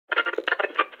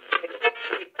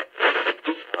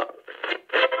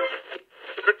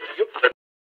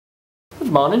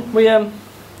Good morning. We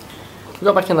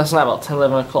got back in last night about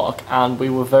 10-11 o'clock and we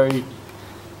were very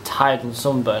tired and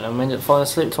sunburned and we ended up falling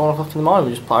asleep till 1 o'clock in the morning.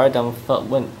 We just ploughed down, fell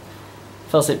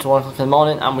asleep till 1 o'clock in the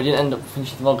morning and we didn't end up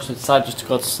finishing the vlog, so we decided just to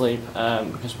go to sleep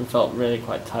because we felt really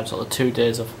quite tired. So the 2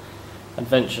 days of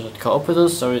adventure had caught up with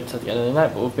us, so we decided to get in the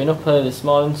night. But we've been up early this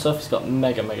morning. Sophie's got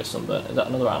mega sunburn. Is that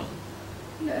another round?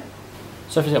 Yeah.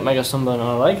 Sophie's got mega sunburn on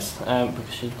her legs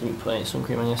because she didn't put any sun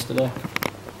cream on yesterday.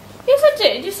 Yes I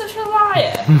did, you're such a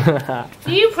liar.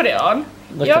 You put it on.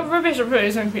 You're rubbish at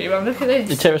putting sun cream on, look at this.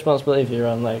 You take responsibility for your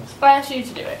own legs. I asked you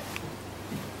to do it.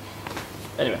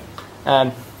 Anyway,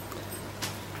 so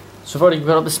we've already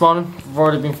got up this morning, we've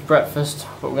already been for breakfast,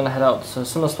 but we're going to head out to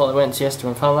some of the spot that we went to yesterday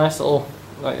and found a nice little,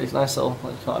 like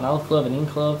an alcove, an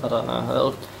enclave, I don't know,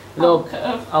 a little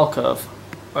alcove.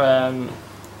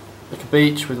 Like a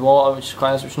beach with water, which is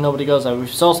quite nice, which nobody goes there. We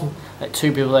saw some, like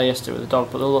 2 people there yesterday with a dog,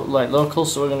 but they look like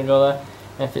locals, so we're going to go there.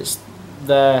 And if it's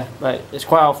there, like, it's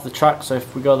quite off the track, so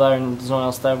if we go there and there's no one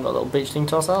else there, we've got a little beach thing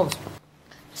to ourselves.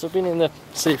 So we've been in the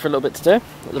sea for a little bit today,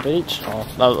 at the beach, or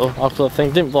that little alcove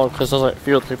thing. Didn't vlog because there's like a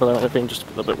few other people there and it's been just a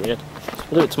little bit weird.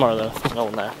 We'll do it tomorrow though, there's no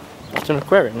one there. It's an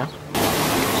aquarium now.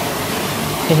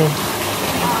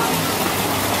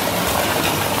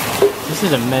 This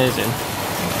is amazing.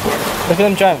 Look at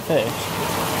them giant fish.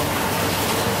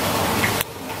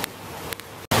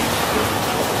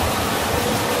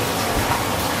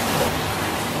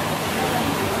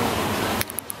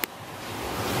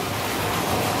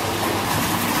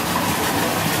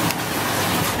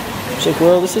 It's like,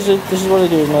 well, this is what I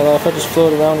do with my life. I just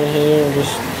float around in here and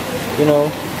just, you know.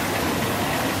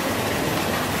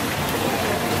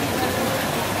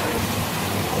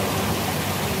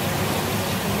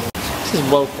 This is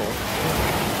well cool.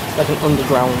 Like an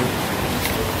underground.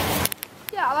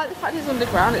 Yeah, I like the fact it's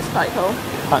underground, it's quite cool.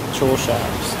 Actual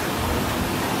sharks.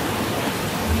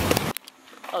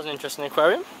 That was an interesting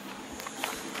aquarium.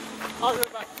 I'll go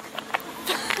back.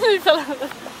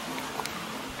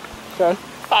 Go on.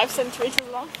 5 centimetres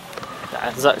long. Yeah,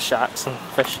 there's like sharks and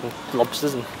fish and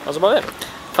lobsters and that's about it.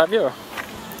 €5.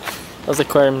 That was the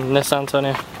aquarium in San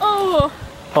Antonio. Oh!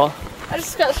 What? I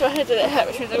just scratched my head and it hurt,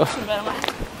 which means I got some burn on my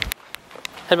head.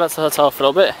 Head back to the hotel for a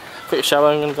little bit, quick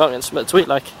shower and go out and get something to eat,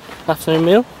 like an afternoon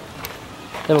meal.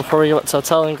 Then we'll probably go back to the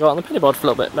hotel and go out on the penny board for a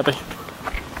little bit, maybe.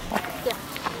 Yeah.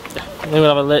 Then we'll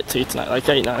have a late tea tonight, like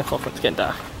 8-9 o'clock when it's getting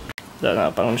dark. Don't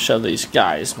know, but I'm going to show these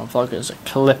guys. My vlog is a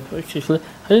how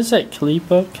do you say it?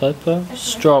 Clipper?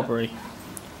 Strawberry.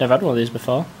 Never had one of these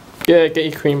before. Yeah, get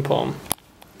your cream palm.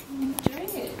 I'm doing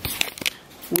it.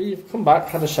 We've come back,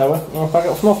 had a shower, and we're back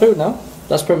up for more food now.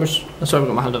 That's pretty much, that's why I've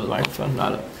got my hand over the microphone. No,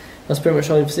 look. That's pretty much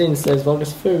all you've seen in today's vlog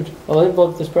is food. Well, I didn't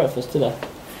vlog this breakfast, did I?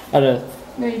 I don't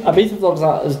know. IBIZA vlogs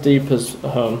aren't as deep as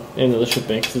home, even though they should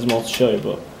be, because there's more to show you,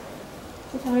 but...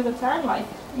 So tell me the time, like,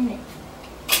 isn't it?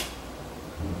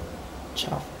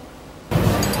 Ciao.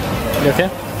 You okay?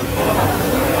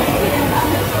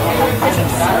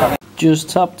 Just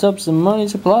topped up some money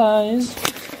supplies.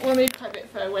 We'll need quite a bit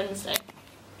for Wednesday.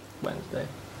 Wednesday.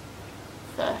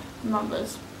 For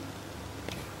members.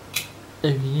 Oh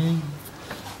yeah.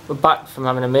 We're back from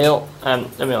having a meal,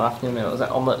 afternoon meal. It was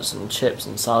like omelettes and chips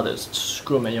and salad. It was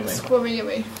scrummy yummy. Scrummy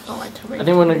yummy. Oh my tummy. I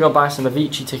think we're going to go buy some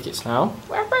Avicii tickets now.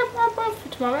 For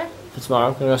tomorrow? For tomorrow.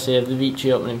 I'm going to go see the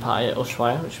Avicii opening party at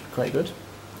Ushuaia, which would be quite good.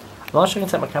 I'm not sure I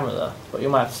can take my camera there, but you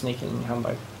might have to sneak it in your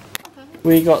handbag. Okay.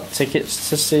 We got tickets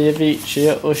to see Avicii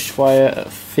at Ushuaia at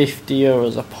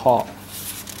 €50 a pop.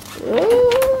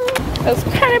 Ooh, it's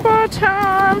penny bar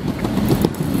time!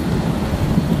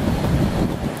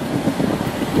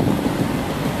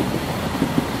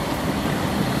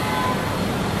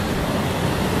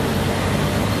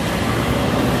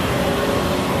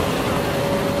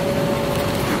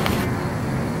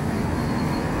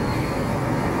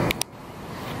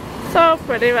 So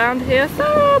pretty around here,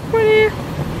 so pretty.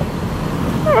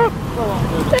 Oh,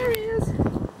 there he is.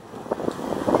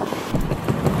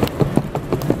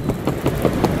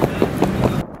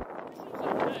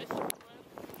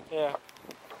 Yeah.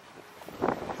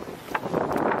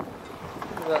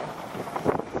 Look at that.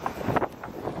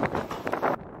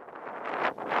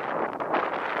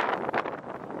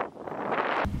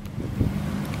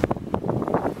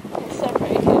 It's so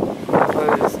pretty here.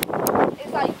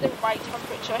 It's like the right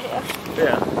temperature here.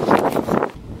 Yeah.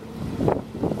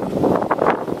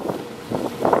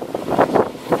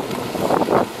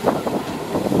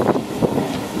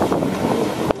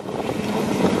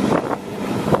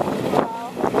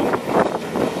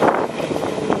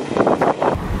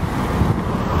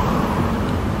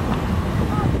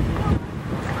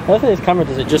 I think this camera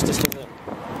does it justice, doesn't it?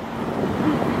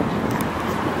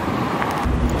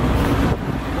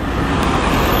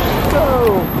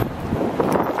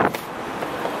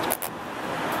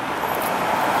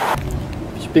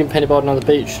 just been pennyboarding on the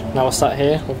beach. Now we're sat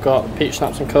here. We've got peach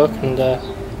schnapps and coke and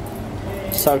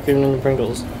sour cream and onion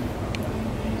Pringles.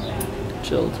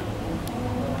 Chilled.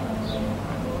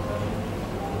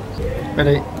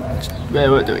 Ready? Yeah,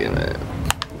 we'll do it in a minute.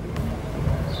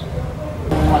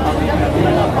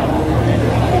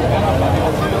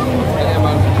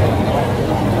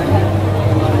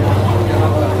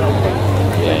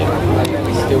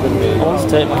 I want to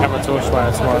take my camera to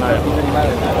Ushuaia tomorrow night.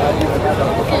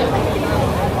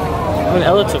 I mean,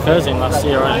 Ella took hers in last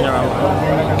year, right?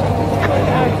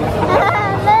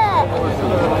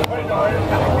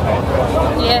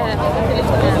 Yeah.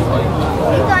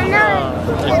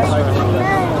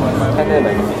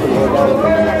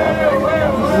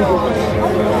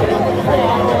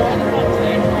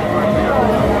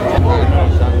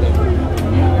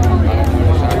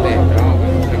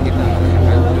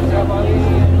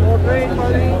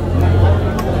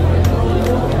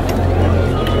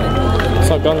 It's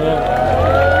not gone yet.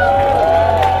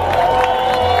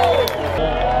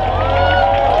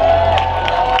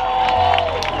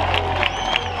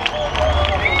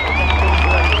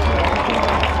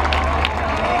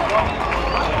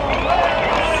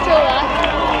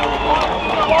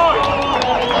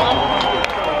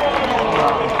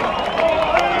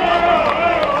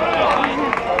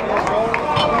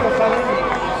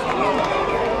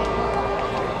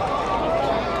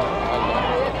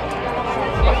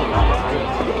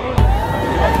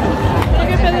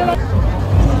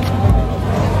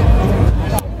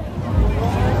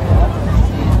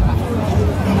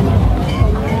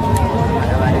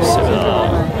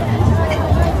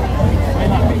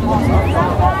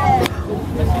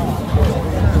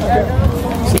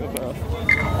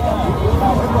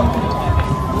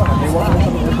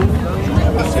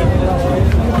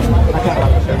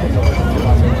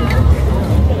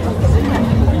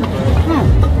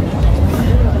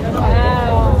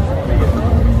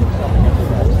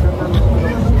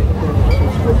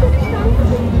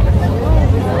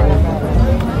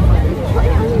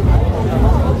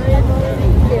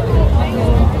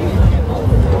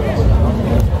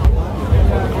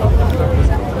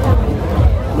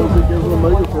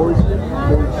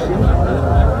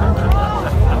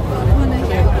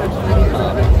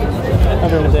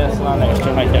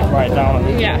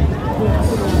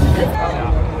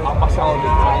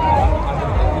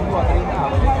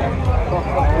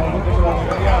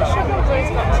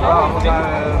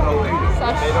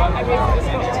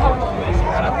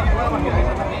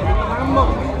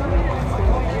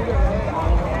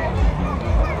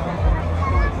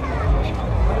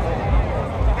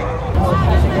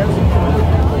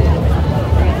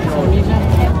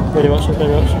 Very much,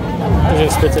 very much. He's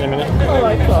gonna spit it in a minute. Oh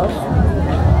my gosh.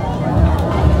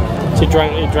 So he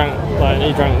drank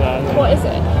that. What is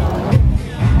it?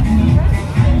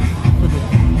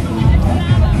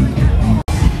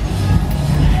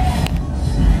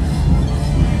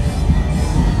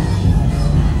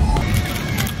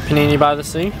 Panini by the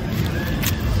sea.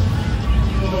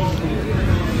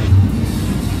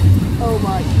 Oh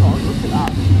my god, look at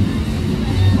that.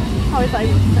 How is that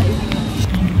even safe?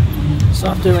 So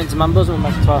after we went to Mambo's, we went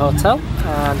back to our hotel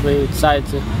and we decided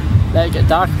to let it get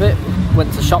dark a bit.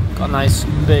 Went to the shop, got a nice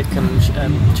bacon,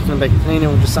 chicken and bacon panini.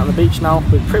 We're just sat on the beach now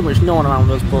with pretty much no one around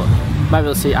us, but you might be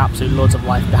able to see absolutely loads of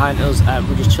life behind us.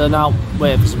 We're just chilling out,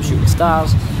 waiting for some shooting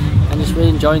stars and just really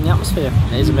enjoying the atmosphere.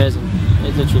 It is amazing.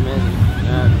 It's literally amazing.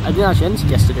 I didn't actually enter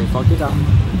yesterday vlog, did I?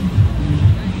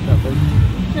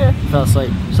 Yeah. Fell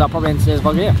asleep. So I'll probably end today's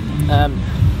vlog here.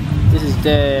 This is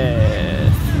day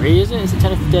 3, is it? Is it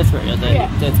day 3 or day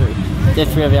 3? Day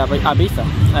 3 of the IBIZA.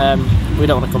 We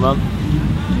don't want to come home.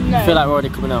 No. I feel like we're already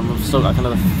coming home. We've still got like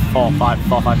another 4 or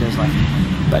 5 days left.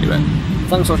 But anyway,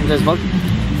 thanks for watching today's vlog. If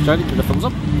you enjoyed it, give it a thumbs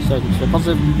up. Stay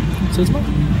positive. See you tomorrow.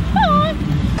 Bye.